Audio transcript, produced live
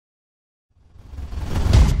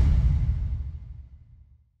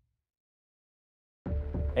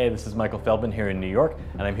Hey, this is Michael Feldman here in New York,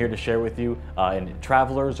 and I'm here to share with you a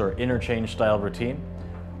traveler's or interchange style routine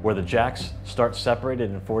where the jacks start separated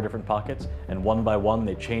in 4 different pockets, and one by one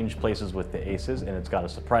they change places with the aces, and it's got a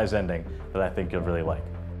surprise ending that I think you'll really like.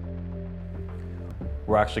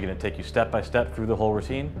 We're actually going to take you step by step through the whole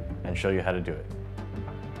routine and show you how to do it.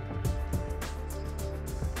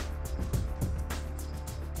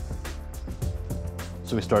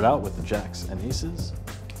 So we start out with the jacks and aces.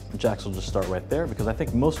 The jacks will just start right there because I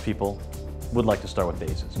think most people would like to start with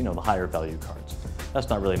the aces, you know, the higher value cards. That's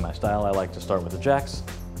not really my style. I like to start with the jacks.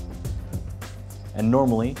 And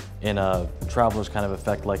normally, in a traveler's kind of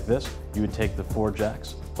effect like this, you would take the 4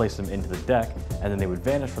 jacks, place them into the deck, and then they would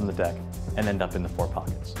vanish from the deck and end up in the 4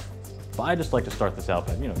 pockets. But I just like to start this out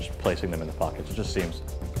by, just placing them in the pockets. It just seems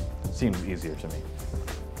easier to me.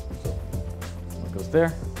 So, one goes there,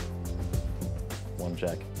 1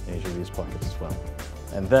 jack in each of these pockets as well.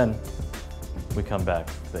 And then we come back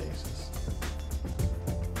to the aces.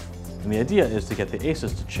 And the idea is to get the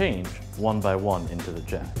aces to change one by one into the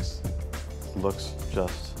jacks. Looks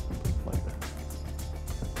just like that.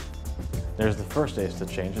 There's the first ace to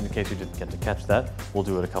change, and in case you didn't get to catch that, we'll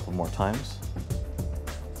do it a couple more times.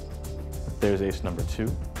 There's ace number 2.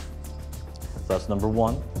 So that's number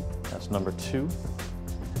 1. That's number 2.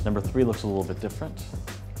 Number 3 looks a little bit different.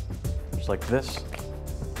 Just like this.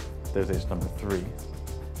 There's ace number 3.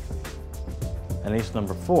 And ace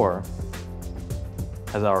number 4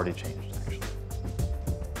 has already changed, actually.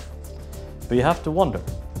 But you have to wonder,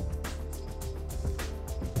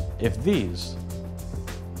 if these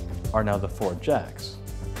are now the 4 jacks,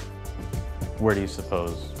 where do you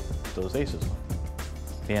suppose those aces went?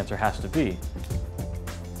 The answer has to be,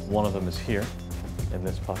 one of them is here, in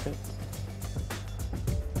this pocket.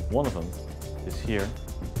 One of them is here.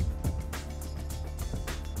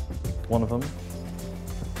 One of them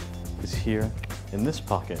is here in this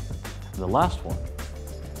pocket. And the last one,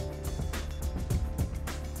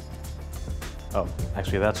 oh,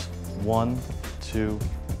 actually that's 1, 2,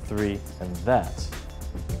 3, and that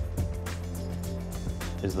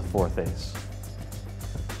is the 4th ace.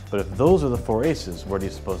 But if those are the 4 aces, where do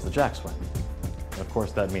you suppose the jacks went? And of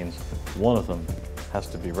course that means one of them has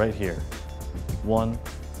to be right here. 1,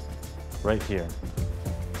 right here.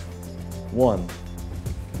 1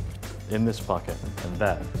 in this pocket, and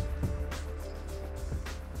that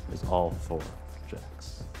is all 4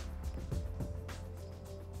 jacks.